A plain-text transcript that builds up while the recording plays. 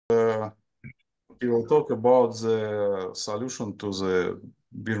We will talk about the solution to the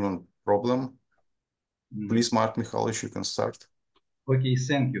Birman problem. Please, Mark Mikhailovich, you can start. Okay,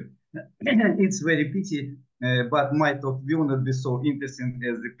 thank you. It's very pity, but my talk will not be so interesting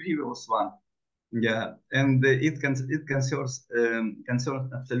as the previous one. Yeah, and it concerns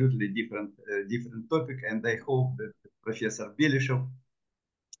absolutely different topic, and I hope that Professor Belishov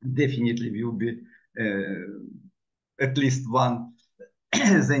definitely will be at least one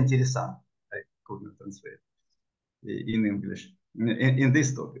заинтересован. I couldn't translate in English in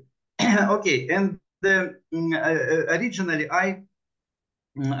this topic. Okay, and originally I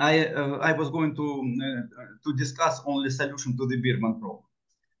was going to discuss only solution to the Birman problem,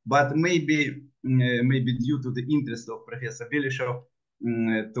 but maybe due to the interest of Professor Belishov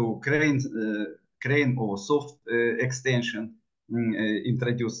to crane or soft extension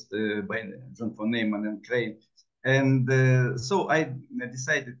introduced by John von Neumann and Crane, and so I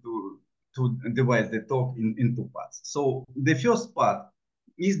decided to divide the talk in two parts. So the first part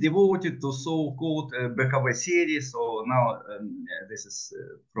is devoted to so-called боковой series. So now this is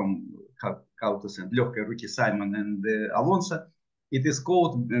from Kautus and Легкой руки Simon and Alonso. It is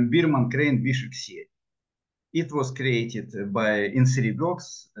called Birman Crane Vishek series. It was created in 3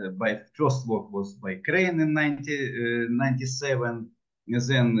 works. First work was by Crane in 1997,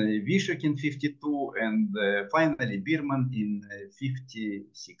 then Vishek in 1952, and finally Birman in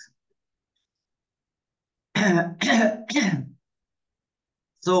 1956.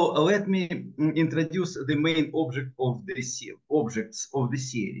 So let me introduce the main objects of the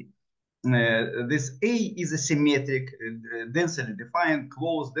series. This A is a symmetric, densely defined,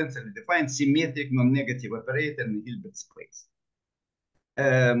 closed, densely defined, symmetric, non-negative operator in Hilbert space.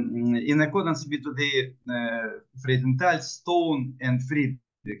 In accordance with the Friedenthal, Stone, and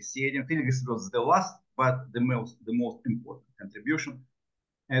Friedrich theorem, Friedrich was the last, but the most important contribution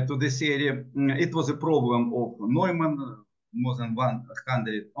to the theory. It was a problem of Neumann more than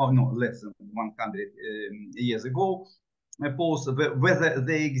 100, or no, less than 100 years ago, posed whether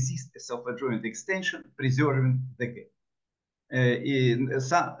there exists a self-adjoint extension preserving the gap.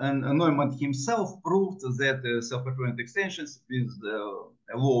 Neumann himself proved that self-adjoint extensions with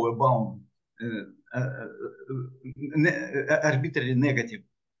a lower bound, arbitrarily negative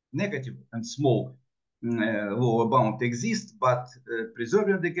and small lower bound exist, but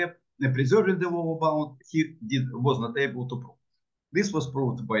preserving the gap, preserving the lower bound, he was not able to prove. This was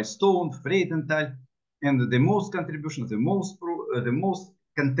proved by Stone, Friedenthal, and the most contribution, the most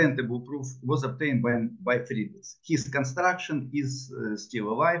contentable proof was obtained by Friedrich. His construction is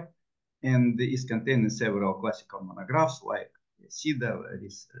still alive and is contained in several classical monographs like Sida,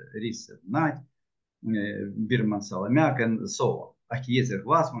 Ries and Knight, Birman Salamiak, and so on, Achiezer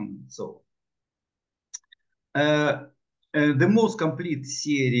Glassman, and so on. The most complete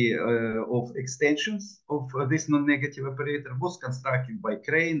theory of extensions of this non-negative operator was constructed by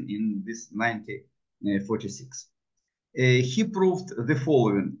Crane in this 1946. He proved the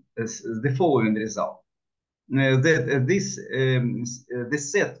following result: that the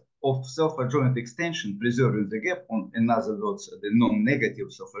set of self-adjoint extension preserving the gap, in other words, the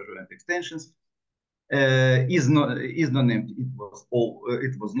non-negative self-adjoint extensions, is not empty.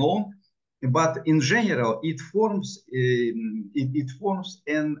 It was known. But in general, it forms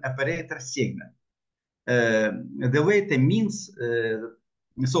an operator segment. The latter means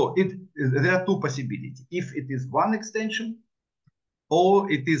so there are two possibilities. If it is one extension,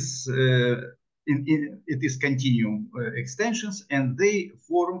 or it is continuum extensions, and they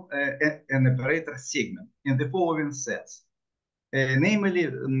form an operator segment in the following sense. Namely,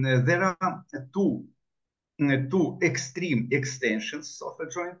 there are two extreme extensions of a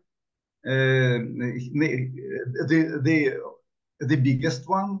joint. The biggest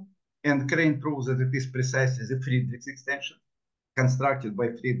one, and Crane proves that it is precisely the Friedrichs extension, constructed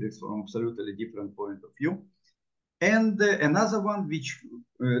by Friedrichs from absolutely different point of view, and another one, which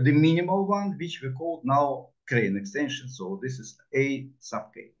the minimal one, which we call now Crane extension. So this is A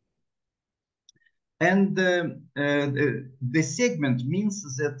sub K. And the segment means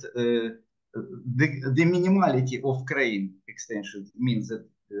that the minimality of Crane extension means that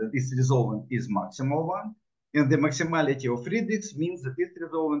this resolvent is maximal one, and the maximality of Friedrichs means that this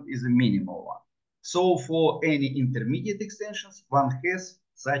resolvent is a minimal one. So for any intermediate extensions, one has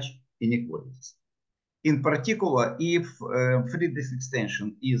such inequalities. In particular, if Friedrichs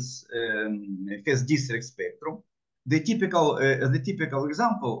extension has discrete spectrum, the typical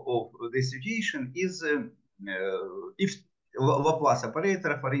example of the situation is if Laplace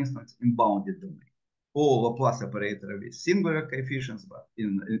operator, for instance, in bounded domain, or Laplace operator with singular coefficients, but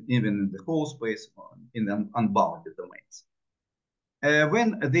even in the whole space, or in unbounded domains.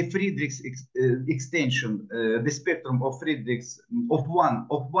 when the Friedrichs extension, the spectrum of Friedrichs of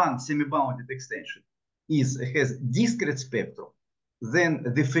one semi-bounded extension has discrete spectrum, then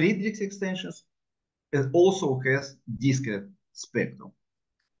the Friedrichs extensions also has discrete spectrum.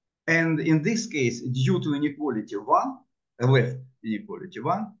 And in this case, due to inequality 1, left inequality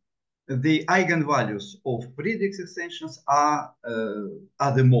 1, the eigenvalues of Friedrichs extensions are the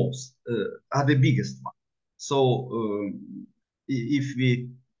biggest one. So if we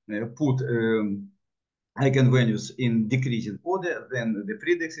put eigenvalues in decreasing order, then the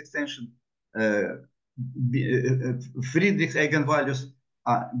Friedrichs extension, Friedrichs eigenvalues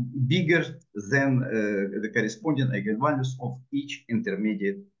are bigger than the corresponding eigenvalues of each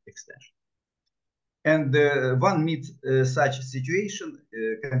intermediate extension. And one meets such a situation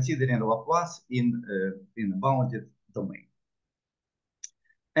considering Laplace in a bounded domain.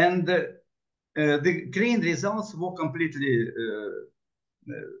 And the Crane results were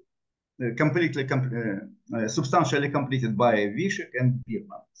substantially completed by Vishek and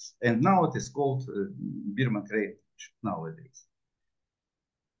Birman. And now it is called Birman-Crane nowadays.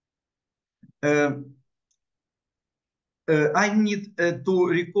 I need to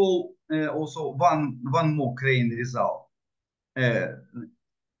recall also one more Crane result.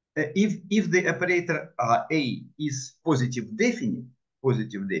 If the operator A is positive definite,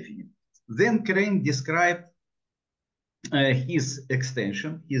 then Crane described his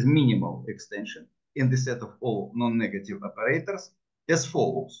extension, his minimal extension in the set of all non-negative operators as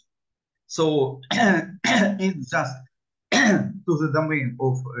follows. So it's just to the domain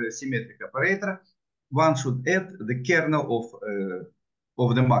of symmetric operator, one should add the kernel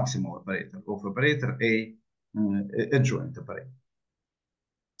of the maximal operator, of operator A, adjoint operator.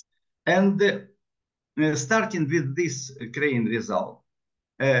 And starting with this Crane result,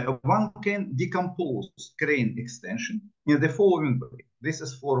 one can decompose Crane extension in the following way. This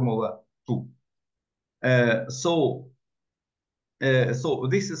is formula 2. So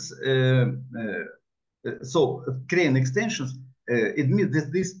this is so Crane extensions admit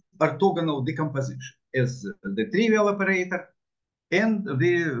this orthogonal decomposition as the trivial operator and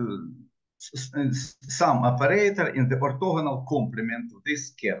the sum operator in the orthogonal complement of this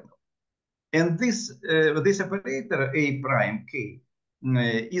kernel. And this operator A prime K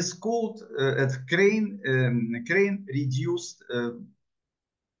is called Crane reduced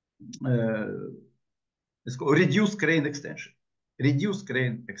it's called reduced Crane extension. Reduced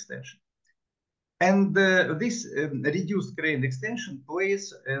Crane extension. And this reduced Crane extension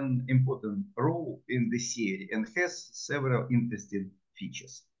plays an important role in the theory and has several interesting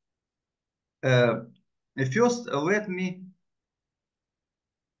features. First, let me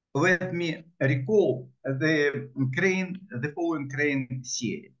recall the following Crane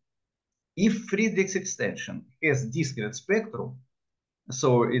theory. If Friedrichs extension has discrete spectrum,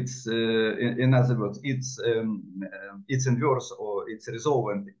 so it's in other words, its inverse or its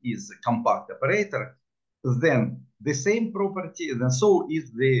resolvent is a compact operator, then the same property, then so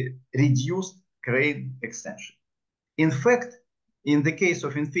is the reduced Crane extension. In fact, in the case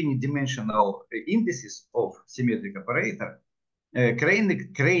of infinite dimensional indices of symmetric operator,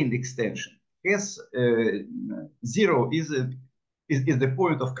 Crane extension has 0 is the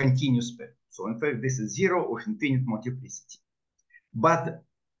point of continuous spectrum. So in fact, this is 0 of infinite multiplicity. But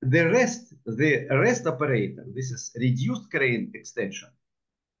the rest operator, this is reduced Crane extension,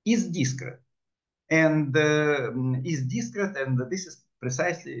 is discrete, and this is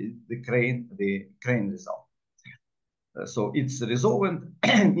precisely the Crane result. So its resolvent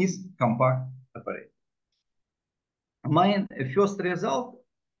is compact operator. My first result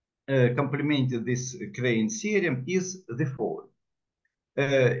complementing this Crane theorem is the following.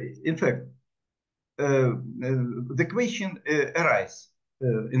 In fact, the question arises.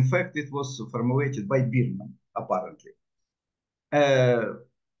 In fact, it was formulated by Birman, apparently.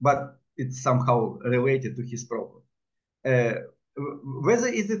 But it's somehow related to his problem. Whether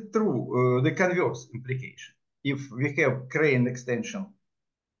is it true, the converse implication? If we have Crane extension,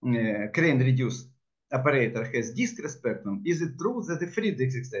 Crane reduced operator has discrete spectrum, is it true that the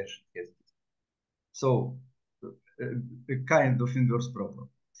Friedrichs extension has discrete? So, a kind of inverse problem.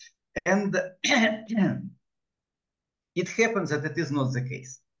 And it happens that it is not the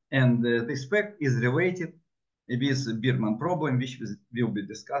case. And this fact is related with Birman problem, which will be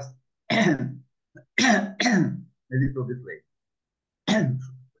discussed a little bit later.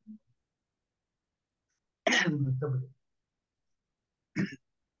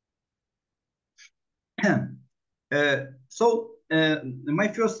 So my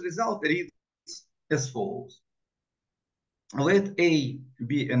first result reads as follows. Let A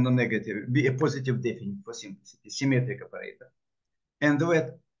be a non-negative, be a positive definite for simplicity, symmetric operator. and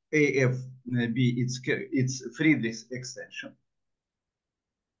let AF be its Friedrichs extension.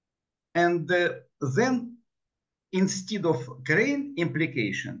 And then instead of crane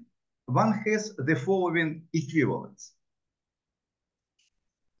implication, one has the following equivalence.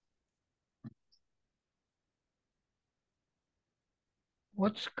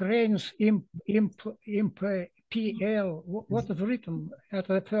 What's cranes PL? What is written at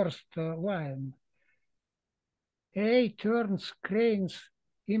the first line? A turns cranes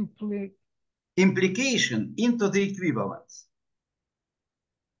implication into the equivalence.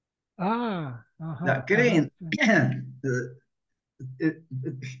 The crane.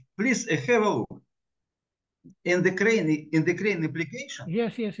 Please have a look. In the crane implication.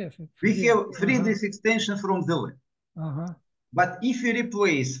 Yes. We have Friedrichs extension from the left. But if you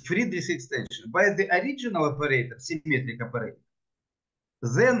replace Friedrichs extension by the original operator, symmetric operator,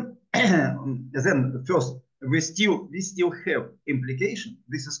 then first we still have implication.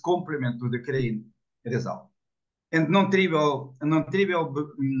 This is complement to the crane result, and non-trivial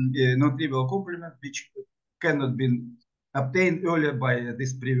complement which cannot be obtained earlier by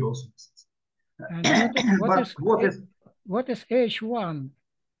this previous methods. What is H1?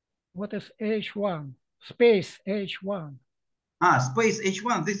 What is H1? Space H1. Space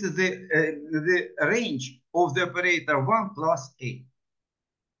H1. This is the range of the operator 1 plus A.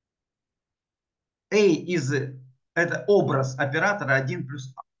 A is это образ оператора 1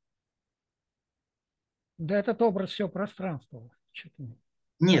 плюс А. Да, этот образ все пространство.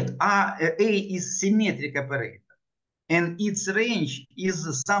 Нет, A is symmetric operator, and its range is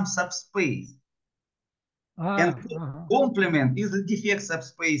some subspace. And complement is a defect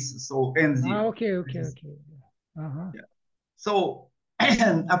subspace, so NZ. Okay. Yeah. So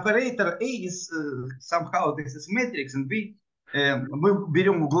operator A is somehow this is matrix, and мы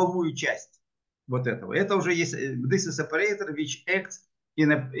берем угловую часть вот этого. Это уже есть. This is operator which acts in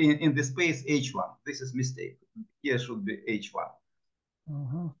the space H1. This is mistake. Here should be H1.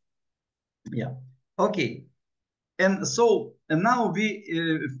 Yeah. Okay. And so now we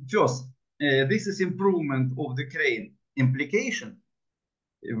first this is improvement of the crane implication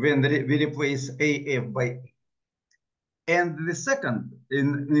when we replace AF by A. And the second,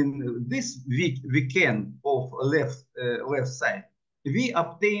 in this weekend of left side, we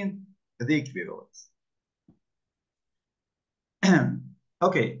obtain the equivalence.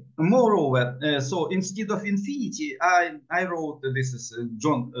 Okay. Moreover, so instead of infinity, I wrote this is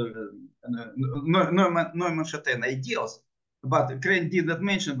John Neumann-Schatten ideals, but Crane did not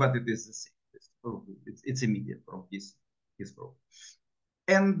mention, but it is the same. It's immediate from his proof.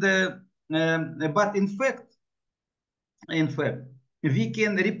 And but in fact, we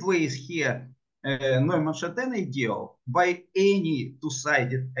can replace here Neumann-Schatten ideal by any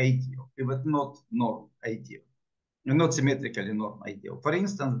two-sided ideal, if not norm ideal, not symmetrically norm ideal. For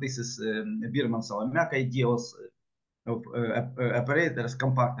instance, this is Birman-Salamiak ideals of operators,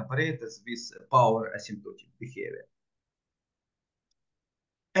 compact operators with power asymptotic behavior.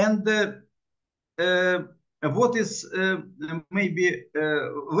 And what is maybe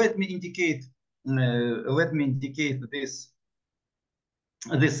let me indicate this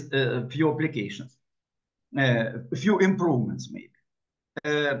few applications, few improvements maybe.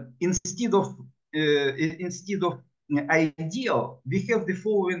 Instead of ideal, we have the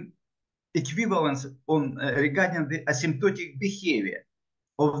following equivalence on regarding the asymptotic behavior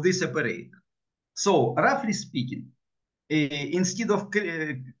of this operator. So roughly speaking, instead of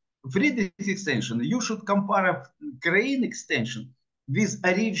Friedrichs extension, you should compare a crane extension with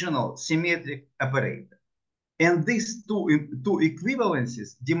original symmetric operator. And these two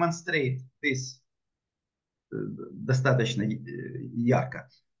equivalences demonstrate this достаточно ярко.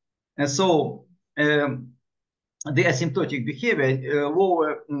 And so the asymptotic behavior,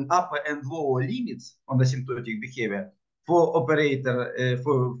 upper and lower limits on asymptotic behavior for operator,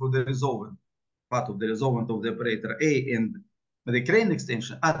 for the resolvent, part of the resolvent of the operator A and the crane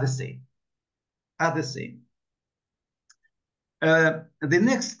extension are the same. The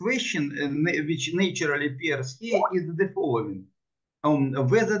next question, which naturally appears here, is the following: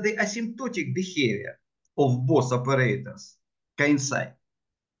 whether the asymptotic behavior of both operators coincide.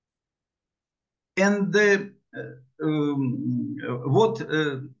 And вот,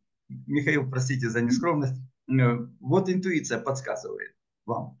 Михаил, простите за нескромность, вот интуиция подсказывает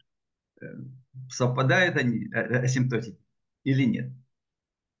вам, совпадают они асимптотики или нет?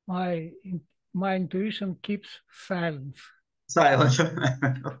 My intuition keeps silence. Silence.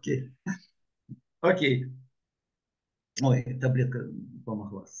 Окей. Ой, таблетка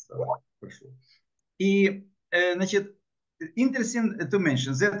помогла. Прошу. И, значит, interesting to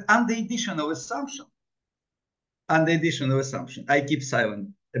mention that under additional assumption, under additional assumption. I keep silent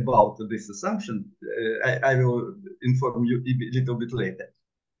about this assumption. I will inform you a little bit later.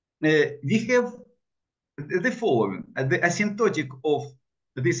 We have the following. The asymptotic of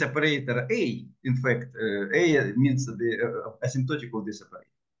this operator A, in fact, A means the asymptotic of this operator.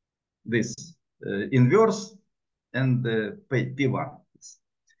 This inverse and P1.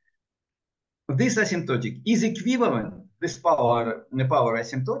 This asymptotic is equivalent, this power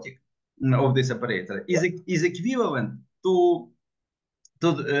asymptotic of this operator is equivalent to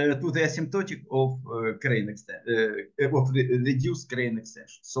the asymptotic of Crane extension, of reduced Crane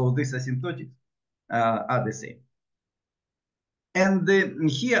extension. So this asymptotic are the same. And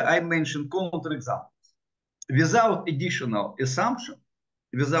here I mentioned counterexamples. Without additional assumption,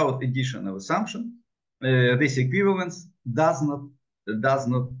 this equivalence does not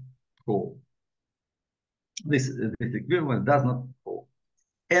hold. This equivalence does not hold.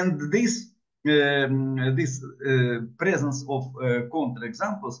 And this presence of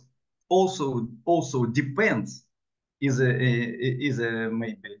counterexamples also depends, is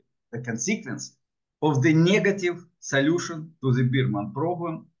maybe a consequence of the negative solution to the Birman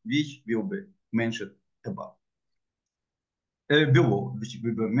problem, which will be mentioned above. Which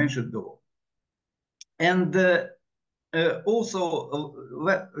will be mentioned below. And also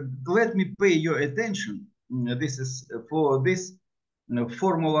let me pay your attention. This is for this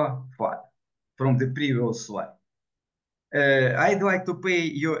formula 5 from the previous slide. I'd like to pay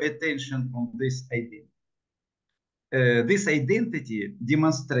your attention on this identity. This identity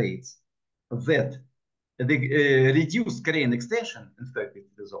demonstrates that the reduced Crane extension, in fact, it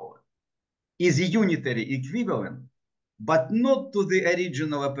is over, is a unitary equivalent, but not to the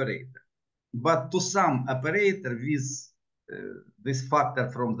original operator, but to some operator with this factor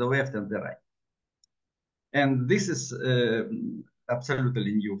from the left and the right. And this is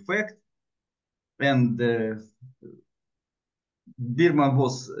absolutely new fact. And Birman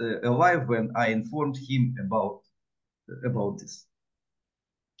was alive when I informed him about this.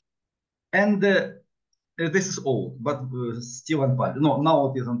 And this is old, but still unpublished. No,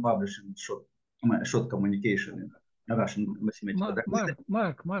 now it is unpublished in short communication in Russian mathematical.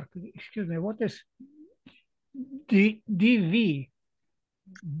 Mark, excuse me, what is DV?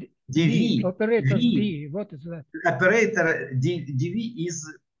 DV. Operator D, what is that? Operator DV is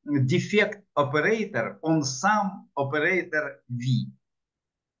defect operator on some operator V.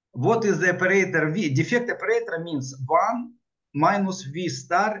 What is the operator V? Defect operator means 1 minus V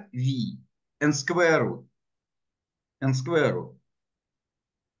star V and square root.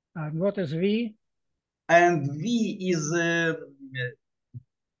 And what is V? And V is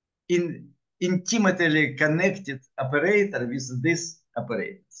intimately connected operator with this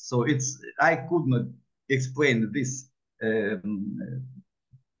operator. So I could not explain this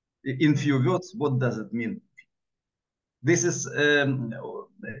in few words. What does it mean? This is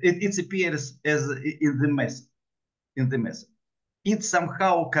it appears as in the method. It's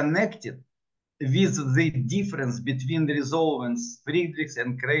somehow connected with the difference between the resolvents Friedrichs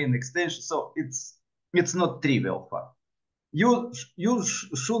and Crane extension. So it's not trivial fact. You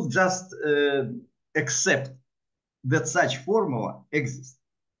should just accept that such formula exists.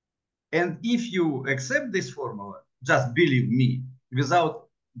 And if you accept this formula, just believe me, without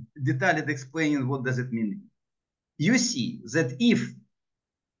detailedly explaining what does it mean, you see that if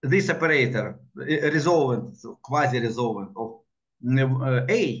this operator, resolvent, quasi-resolvent of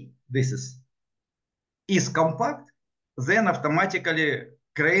A, this is compact, then automatically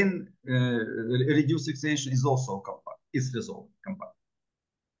Crane reduced extension is also compact. It's resolved compact.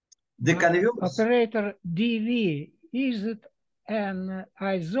 The converse operator DV, is it an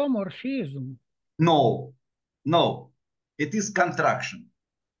isomorphism? No. It is contraction.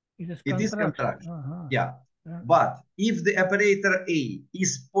 It is contraction. Yeah. But if the operator A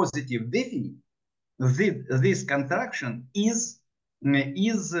is positive definite, this contraction is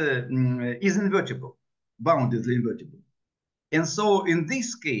invertible, boundedly invertible. And so in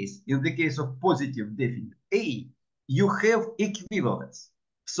this case, in the case of positive definite A, you have equivalence.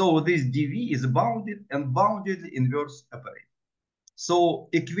 So this dV is bounded and boundedly inverse operator. So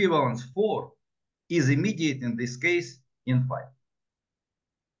equivalence 4 is immediate in this case in 5.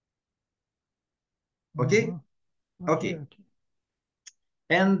 Okay? Okay.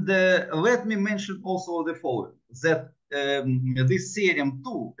 And let me mention also the following, that this theorem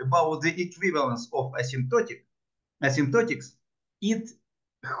 2 about the equivalence of asymptotics, it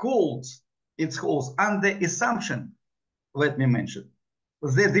holds under assumption, let me mention,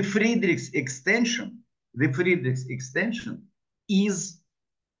 that the Friedrichs extension is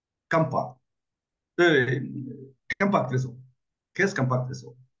compact. Compact result. Has compact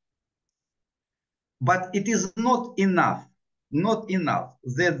result. but it is not enough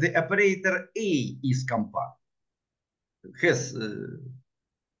that the operator A is compact,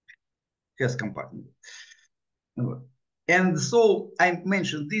 has compact. And so I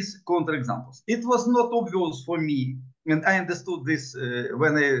mentioned these counterexamples. It was not obvious for me, and I understood this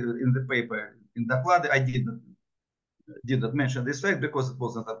when in the paper in the doklad I did not mention this fact because it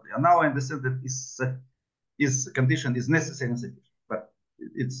wasn't clear. Now I understand that this condition is necessary and sufficient, but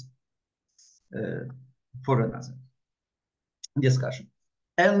it's for another discussion.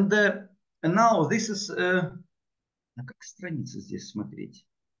 And now this is как страница здесь смотреть?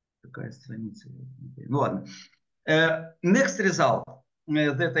 Какая страница? Ну ладно. Next result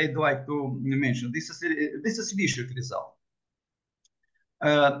that I'd like to mention, this is Vishuk result.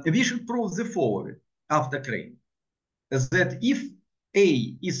 Vishuk proves the following after Crane, that if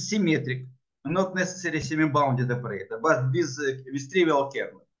A is symmetric, not necessarily semi-bounded operator, but with trivial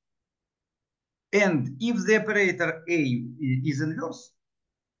kernel, and if the operator A is inverse,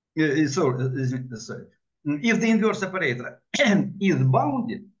 if the inverse operator is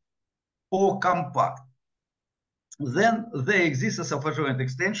bounded or compact, then there exists a self-adjoint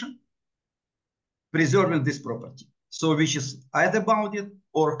extension preserving this property. So which is either bounded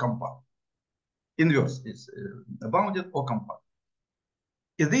or compact. Inverse is bounded or compact.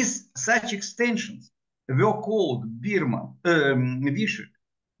 Such extensions were called Birman, Vishuk,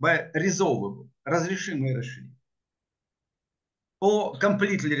 by resolvable, разрешимые расширения. Or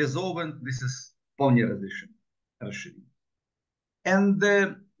completely resolvent, this is вполне расширение. And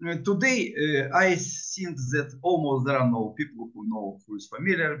today, I think that almost there are no people who is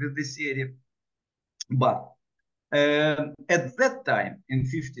familiar with this theory. But at that time, in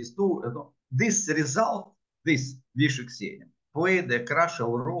 52, this result, this Vishuk theorem, played a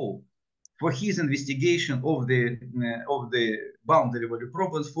crucial role for his investigation of the boundary value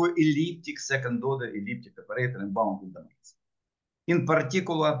problems for elliptic second-order elliptic operator and bounded domains. In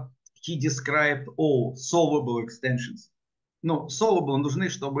particular, he described all solvable extensions. Ну, solvable нужны,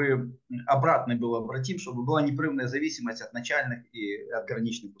 чтобы обратно был обратим, чтобы была непрерывная зависимость от начальных и от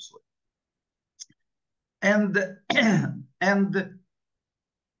граничных условий. And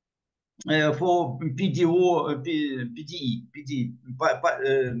for PDE,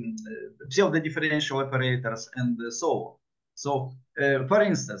 pseudo-differential operators and so on. So, for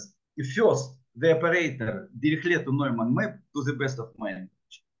instance, first, the operator Dirichlet-Neumann map, to the best of my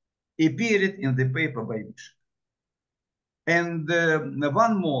knowledge, appeared in the paper by Vishuk. And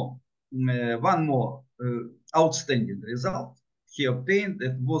one more outstanding result he obtained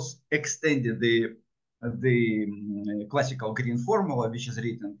that was extended the classical green formula, which is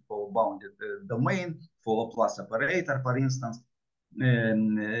written for bounded domain, for Laplace operator, for instance,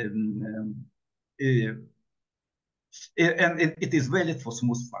 and it is valid for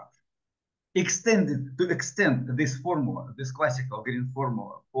smooth function. To extend this formula, this classical green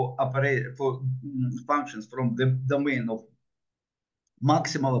formula for functions from the domain of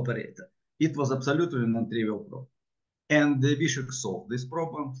maximal operator, it was absolutely non-trivial problem. And Vishuk solved this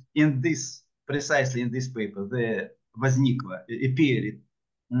problem precisely in this paper. There appeared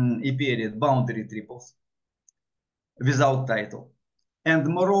boundary triples without title, and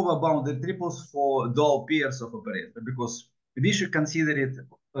moreover boundary triples for dual pairs of operators, because Vishuk considered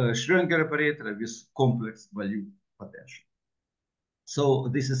Schrödinger operator with complex value potential. So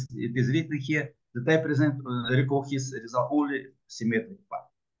it is written here that I recall his result only symmetric part.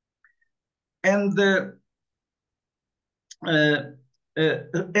 And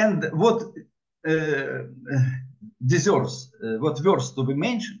what deserves, what worth to be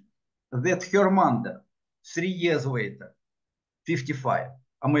mentioned, that Hermander, 3 years later, 55,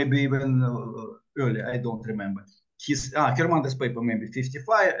 or maybe even earlier, I don't remember. Hermander's paper maybe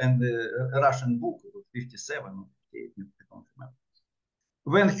 55, and the Russian book 57 or 58, I don't remember.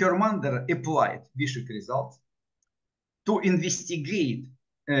 When Hermander applied Vishuk results to investigate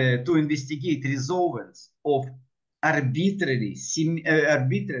resolvents of arbitrary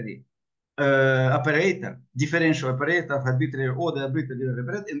operator, differential operator of arbitrary order, arbitrary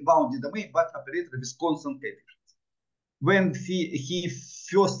operator in bounded domain, but operator with constant coefficients. When he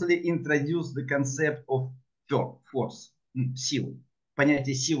firstly introduced the concept of force, силы,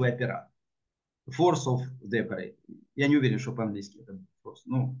 понятие силы оператора, force of the operator. Я не уверен, что по-английски это force.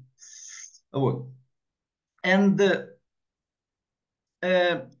 Ну, вот. And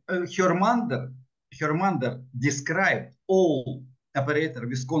Hermander described all operator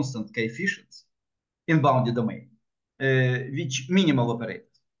with constant coefficients in bounded domain, which minimal operator,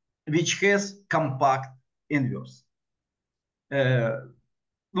 which has compact inverse.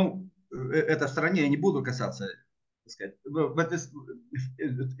 Ну, этой стороне я не буду касаться but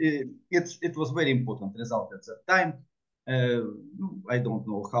it was very important result at that time. I don't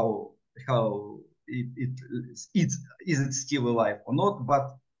know how is it still alive or not,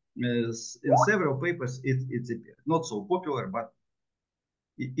 but in several papers it appeared. Not so popular, but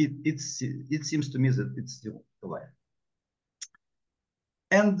it seems to me that it's still alive.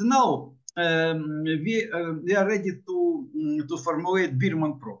 And now we are ready to formulate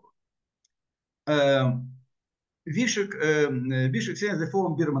Birman problem. Vishek says the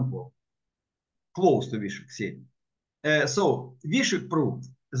following Birman problem, close to Vishek said. So Vishek proved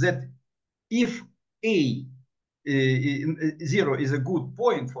that if A 0 is a good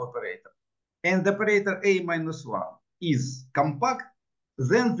point for operator and operator A minus 1 is compact,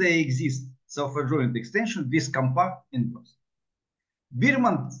 then there exists self-adjoint extension with compact inverse.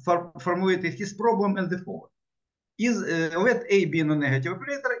 Birman formulated his problem in the following. Let A be a non-negative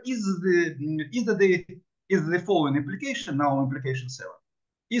operator is the following implication, now implication 7,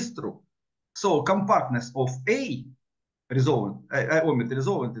 is true. So compactness of A resolvent,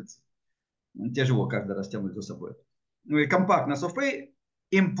 it's тяжело каждый раз тянуть за собой. Compactness of A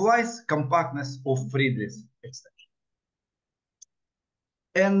implies compactness of Friedrichs extension.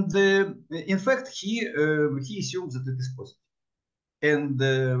 And in fact, he assumes that it is positive. And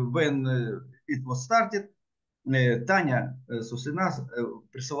when it was started, Таня Сусина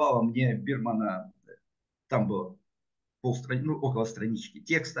присылала мне Бирмана, там было около странички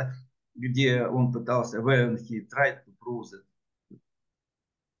текста, где он пытался, when he tried to prove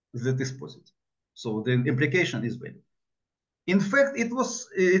that is positive. So the implication is valid. In fact, it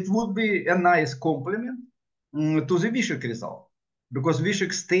would be a nice complement to the Vishek result, because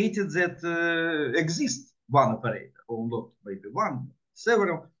Vishek stated that exists one operator, or not maybe one,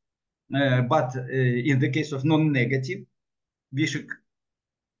 several, but in the case of non-negative, Vishek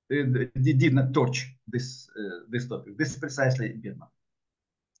did not touch this topic. This is precisely Birman.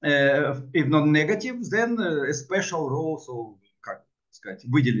 If non-negative, then a special role, so как сказать,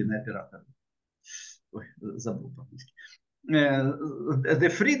 выделенный оператор. Ой, забыл по-английски. The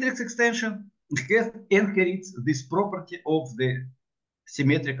Friedrichs extension inherits this property of the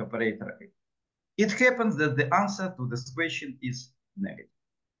symmetric operator A. It happens that the answer to this question is negative.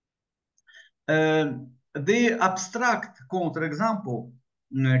 The abstract counterexample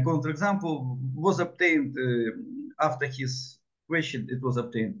was obtained after his question. It was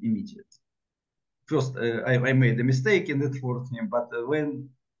obtained immediately. First, I made a mistake in it for him, but when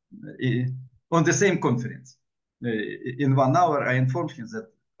on the same conference, in 1 hour, I informed him that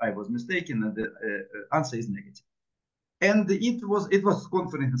I was mistaken and the answer is negative. And it was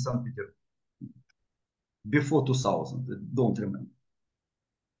conference in St. Petersburg before 2000. Don't remember.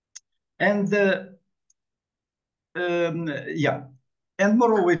 And yeah, and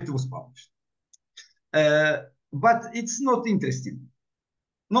moreover, it was published. But it's not interesting.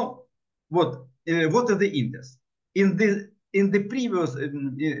 No, what are the interests? In the previous,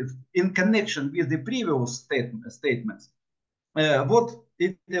 in connection with the previous statements, what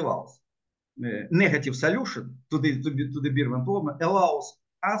it allows, negative solution to the Birman problem allows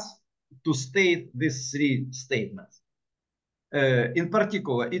us to state these 3 statements. In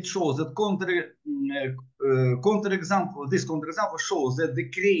particular, it shows that this counterexample shows that the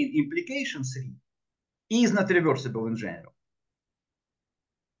Crane implication 3 is not reversible in general,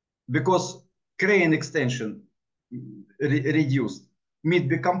 because Crane extension reduced may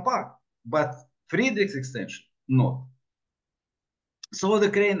be compact, but Friedrichs extension not. So the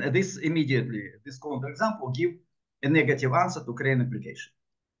Crane, this counterexample give a negative answer to Crane implication.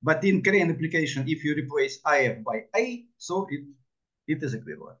 But in Crane implication, if you replace IF by A, so it is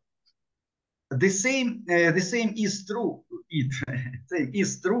equivalent. The same is true. Same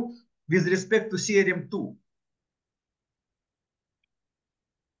is true with respect to theorem 2.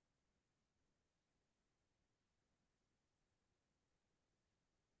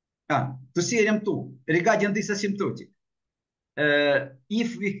 To theorem 2 regarding this asymptotic.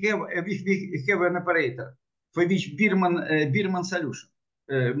 If we have an operator for which Birman solution,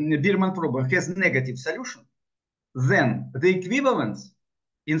 Birman problem has negative solution, then the equivalence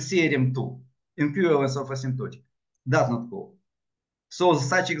in theorem 2, equivalence of asymptotic, does not hold. So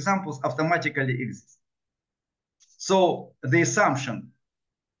such examples automatically exist. So the assumption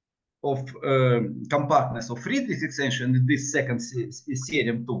of compactness of Friedrichs extension in this second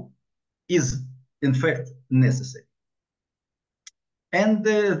theorem 2 is in fact necessary. And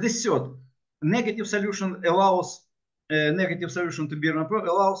the third, negative solution allows negative solution to Birman problem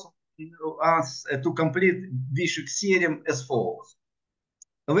allows us to complete Vishek theorem as follows.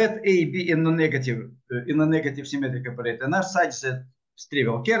 Let A be in a negative symmetric operator such that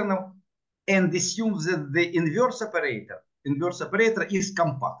trivial kernel and assumes that the inverse operator is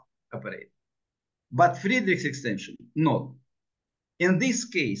compact operator. But Friedrich's extension, not. In this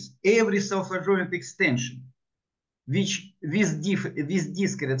case, every self-adjoint extension which with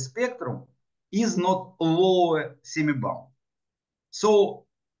discrete spectrum is not lower semi-bound. So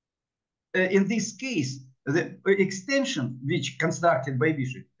in this case, the extension which constructed by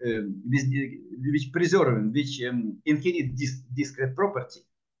Bishop, which preserving, which inherit this discrete property,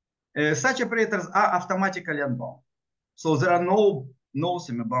 such operators are automatically unbound. So there are no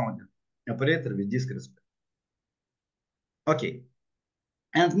semi-bounded operator with discrete spectrum. Okay,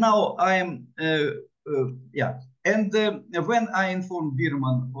 and now I am when I informed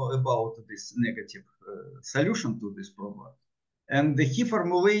Birman about this negative solution to this problem, and he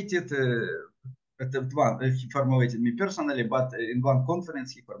formulated he formulated me personally, but in one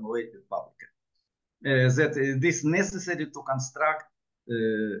conference he formulated publicly that this is necessary to construct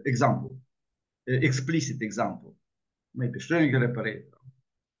example, explicit example, maybe Schrödinger operator,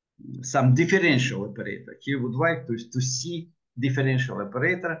 some differential operator. He would like to see differential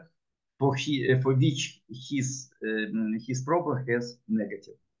operator for which his problem has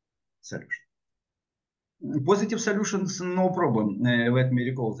negative solution. Positive solutions, no problem. Let me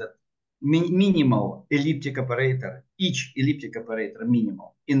recall that minimal elliptic operator, each elliptic operator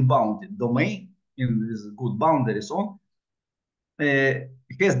minimal in bounded domain, with good boundaries on,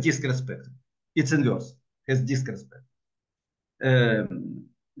 has discrete spectrum. Its inverse has discrete spectrum.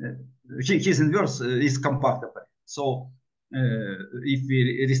 His inverse is compact operator. So if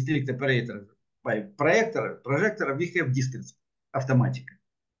we restrict operator by projector, we have discrete automatically.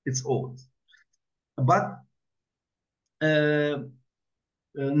 It's always. But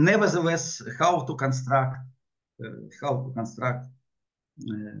nevertheless, how to construct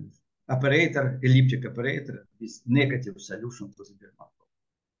operator, elliptic operator with negative solution to the Birman problem.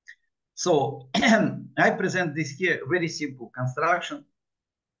 So I present this here very simple construction,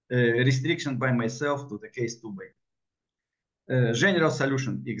 restriction by myself to the case 2b. General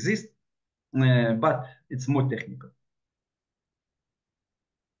solution exists, but it's more technical.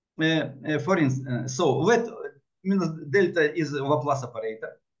 For instance, so let minus delta is a Laplace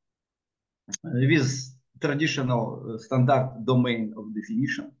operator with traditional standard domain of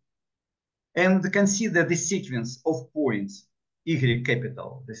definition, and consider the sequence of points y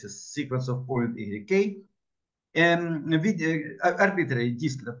capital. This is sequence of point yk, and with arbitrary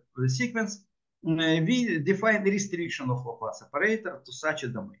discrete sequence. We define the restriction of Laplace operator to such a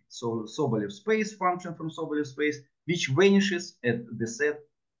domain. So Sobolev space function from Sobolev space, which vanishes at the set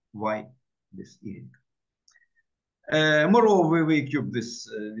y this y. Moreover, we cube this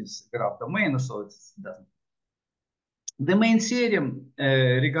graph domain, so it doesn't. The main theorem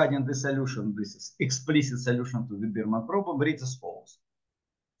regarding the solution, this is explicit solution to the Birman problem, reads as follows.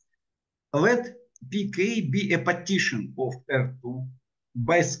 Let pk be a partition of R2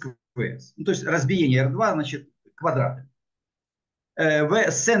 by squares. То есть разбиение R2, значит, квадраты.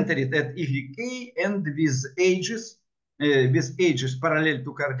 Where centered at yk and with edges parallel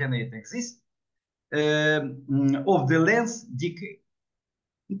to coordinate exist of the length dk.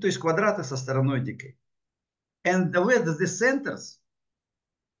 То есть квадраты со стороной dk. And let the centers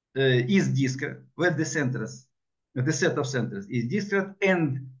is discrete, let the centers, the set of centers is discrete,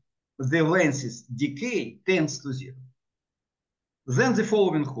 and the length is decay tends to 0. Then the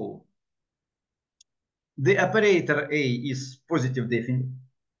following hold. The operator A is positive definite,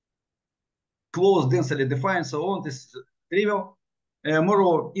 closed, densely defined, so on. This is trivial.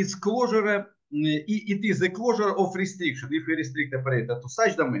 Moreover, its closure, it is the closure of restriction. If we restrict operator to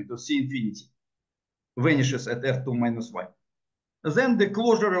such domain, to C infinity, vanishes at R2 minus y. Then the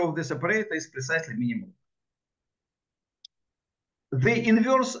closure of this operator is precisely minimal. The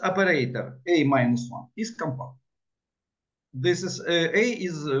inverse operator A minus 1 is compact. This is A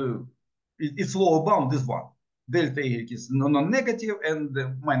is its lower bound is 1. Delta A is non-negative and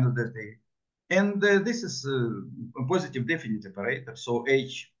minus delta A. And this is a positive definite operator. So A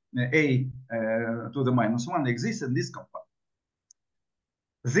to the minus 1 exists and is compact.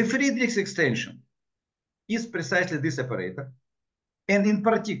 The Friedrichs extension is precisely this operator. And in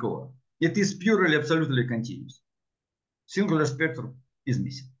particular, it is purely absolutely continuous. Singular spectrum is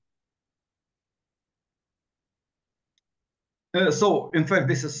missing. So, in fact,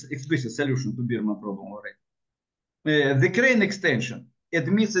 this is explicit solution to Birman problem already. The Crane extension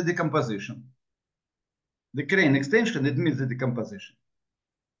admits the decomposition. The Crane extension admits the decomposition,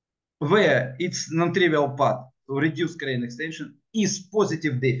 where its non-trivial part, reduced Crane extension, is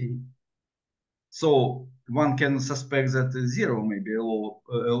positive definite. So one can suspect that 0 may be a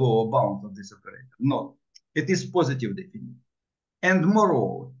lower bound of this operator. No, it is positive definite. And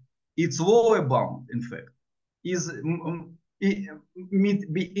moreover, its lower bound, in fact, is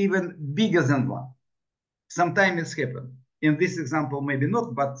be even bigger than 1. Sometimes it's happened. In this example, maybe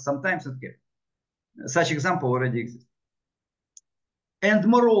not, but sometimes it happens. Such example already exists. And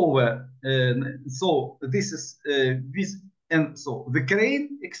moreover, so this is and so the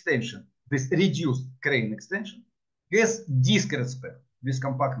crane extension, this reduced crane extension, has discrete spectrum with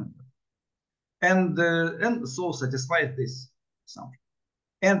compact number, and so satisfies this assumption.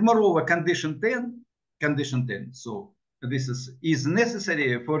 And moreover, condition 10. So this is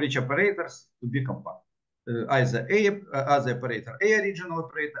necessary for each operators to be compact. Either other operator A original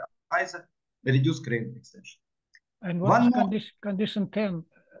operator, either reduced crane extension. And what is condition 10?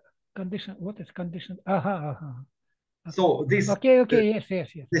 Condition, what is condition? So this yes.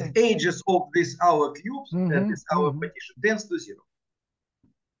 The edges of this our cubes, this our partition tends to 0.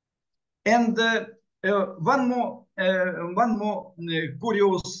 And one more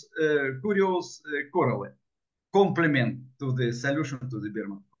curious correlate, complement to the solution to the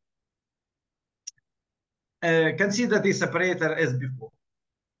Birman. Consider this operator as before.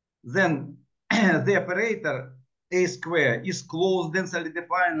 Then the operator A square is closed, densely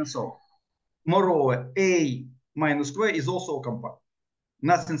defined, and so on. Moreover, A minus square is also compact.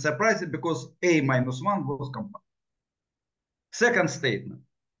 Nothing surprising because A minus 1 was compact. Second statement.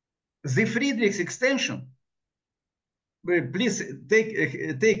 The Friedrichs extension, please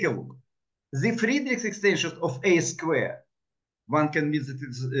take a look. The Friedrichs extension of A square, one can mean that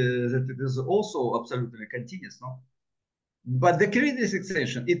it is also absolutely continuous, no? But the Friedrichs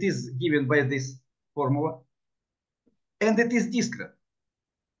extension, it is given by this formula, and it is discrete.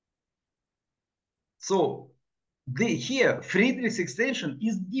 So here Friedrichs extension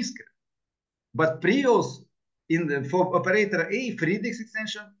is discrete, but previous for operator A, Friedrichs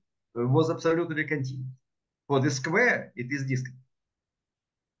extension was absolutely continuous. For the square, it is discrete.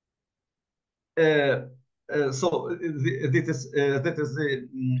 So that is the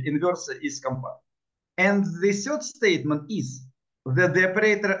inverse is compact. And the third statement is that the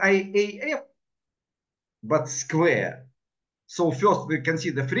operator IAF, but square. So first we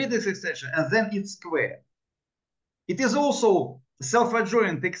consider Friedrichs extension, and then it's square. It is also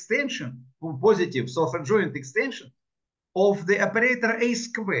self-adjoint extension, positive self-adjoint extension of the operator A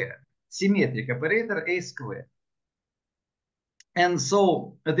square, symmetric operator A square. And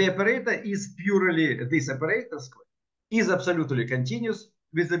so the operator is purely, this operator square is absolutely continuous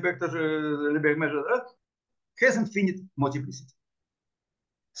with the vector Lebesgue measure, has infinite multiplicity.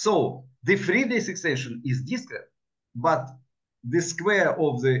 So the Friedrichs extension is discrete, but the square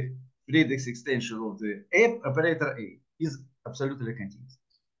of the Friedrichs extension of the operator A is absolutely continuous.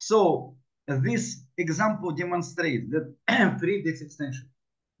 So this example demonstrates that Friedrichs extension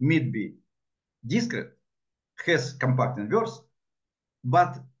may be discrete, has compact inverse,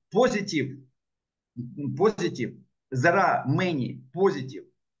 but positive, there are many positive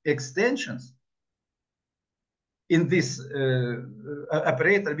extensions in this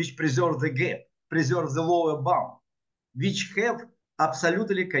operator which preserve the gap, preserve the lower bound, which have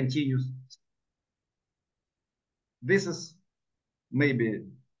absolutely continuous. This is maybe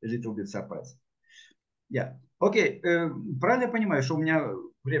a little bit surprising. Yeah. Окей. Правильно я понимаю, что у меня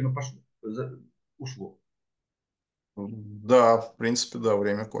время ушло? Да, в принципе, да,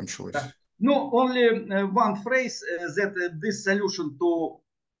 время кончилось. No, only one phrase that this solution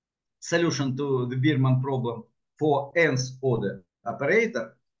to the Birman problem for nth order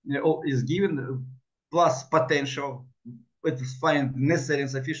operator is given plus potential. It is find necessary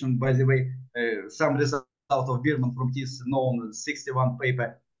and sufficient, by the way, some result of Birman from this known 61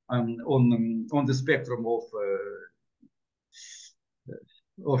 paper on the spectrum of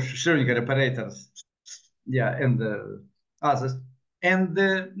Schrödinger operators, yeah, and others, and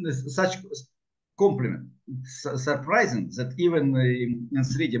such complement. Surprising that even in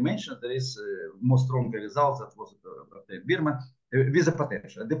 3 dimensions there is more stronger result that was Birman with a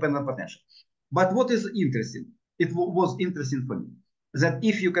potential, dependent potential. But what is interesting? It was interesting for me that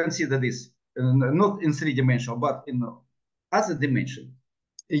if you consider this not in 3-dimensional but in other dimension,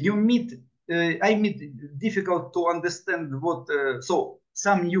 you meet I meet difficult to understand what so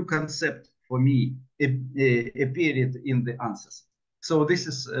some new concept for me appeared in the answers. So this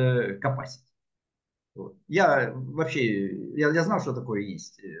is capacity. Я знал, что такое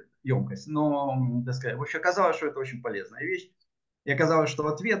есть емкость, но, так сказать, вообще оказалось, что это очень полезная вещь. И оказалось, что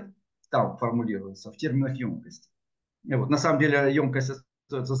ответ там формулируется в терминах емкости. И вот, на самом деле емкость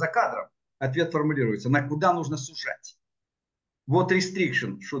остается за кадром, ответ формулируется, на куда нужно сужать. What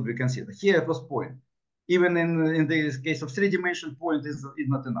restriction should we consider? Here it was point. Even in the case of 3-dimensional, point is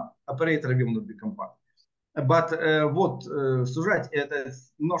not enough. Operator will not be compact. But вот сужать это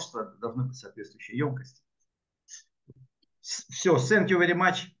множество должно быть соответствующей емкости. Все, thank you very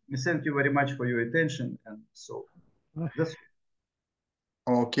much. Thank you very much for your attention. And so that's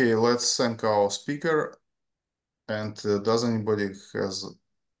Okay, let's thank our speaker. And does anybody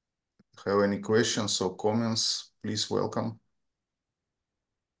have any questions or comments? Please welcome.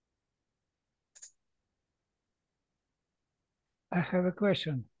 I have a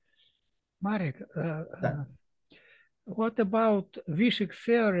question. Marek, what about Wishek's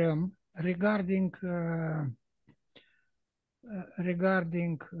theorem regarding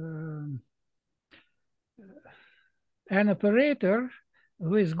an operator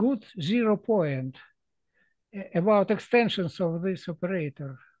with good 0 point, about extensions of this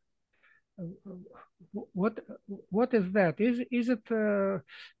operator? What is that? Is it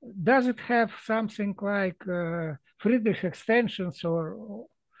does it have something like Friedrich extensions or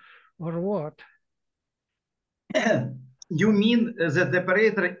what? You mean that the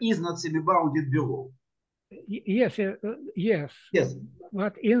operator is not semi-bounded below? Yes, yes. Yes.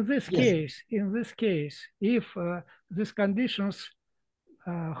 But in this case, if these conditions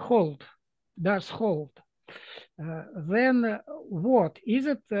hold, then what is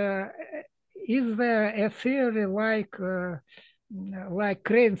it? Is there a theory like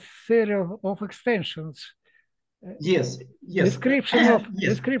Crane's theory of extensions? Yes.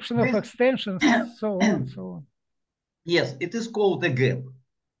 Description of extensions, so on. Yes, it is called a gap.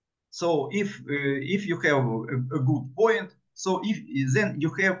 So if you have a good point, so then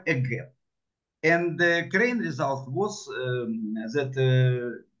you have a gap. And the Crane result was that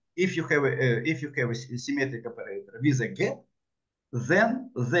if you have a symmetric operator with a gap,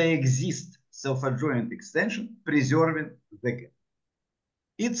 then there exists self-adjoint extension preserving the gap.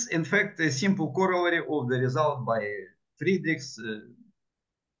 It's in fact a simple corollary of the result by Friedrichs.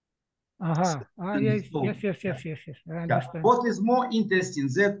 Yes. I understand. What is more interesting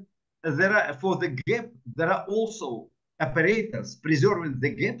that there are for the gap there are also operators preserving the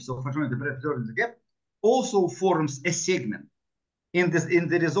gap. So preserving the gap also forms a segment in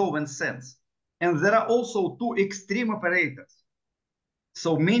the resolvent sense, and there are also two extreme operators.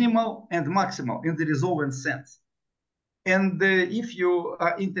 So minimal and maximal in the resolvent sense. And if you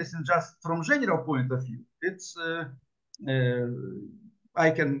are interested just from general point of view, it's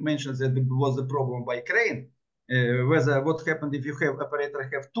I can mention that it was a problem by Crane, whether what happened if you have operator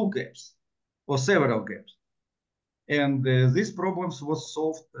have two gaps or several gaps. And these problems was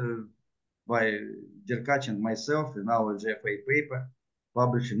solved by Derkach and myself in our JFA paper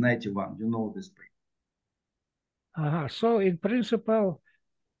published in 91. You know this paper. So in principle,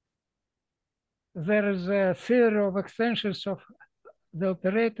 there is a theory of extensions of the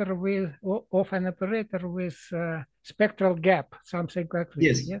operator of an operator with spectral gap, something like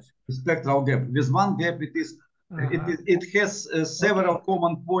this. Yes. Spectral gap. With one gap, it has several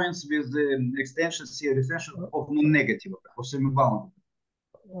common points with the extension of non-negative or semi-bounded.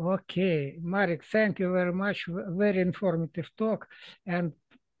 Okay, Marek, thank you very much. Very informative talk, and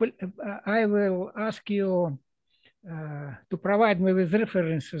I will ask you to provide me with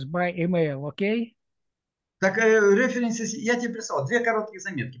references by email, okay? Так, references, я тебе прислал 2 короткие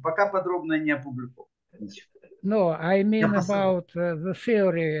заметки, пока подробно не опубликовал. No, I mean about the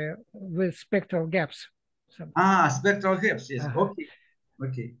theory with spectral gaps. Spectral gaps, yes.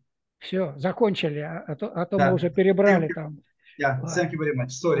 Okay. Все, закончили, а то мы уже перебрали там. Yeah, thank you very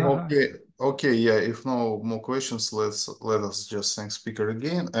much. Sorry. Okay, yeah, if no more questions, let us just thank speaker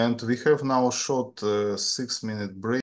again. And we have now a short 6-minute break.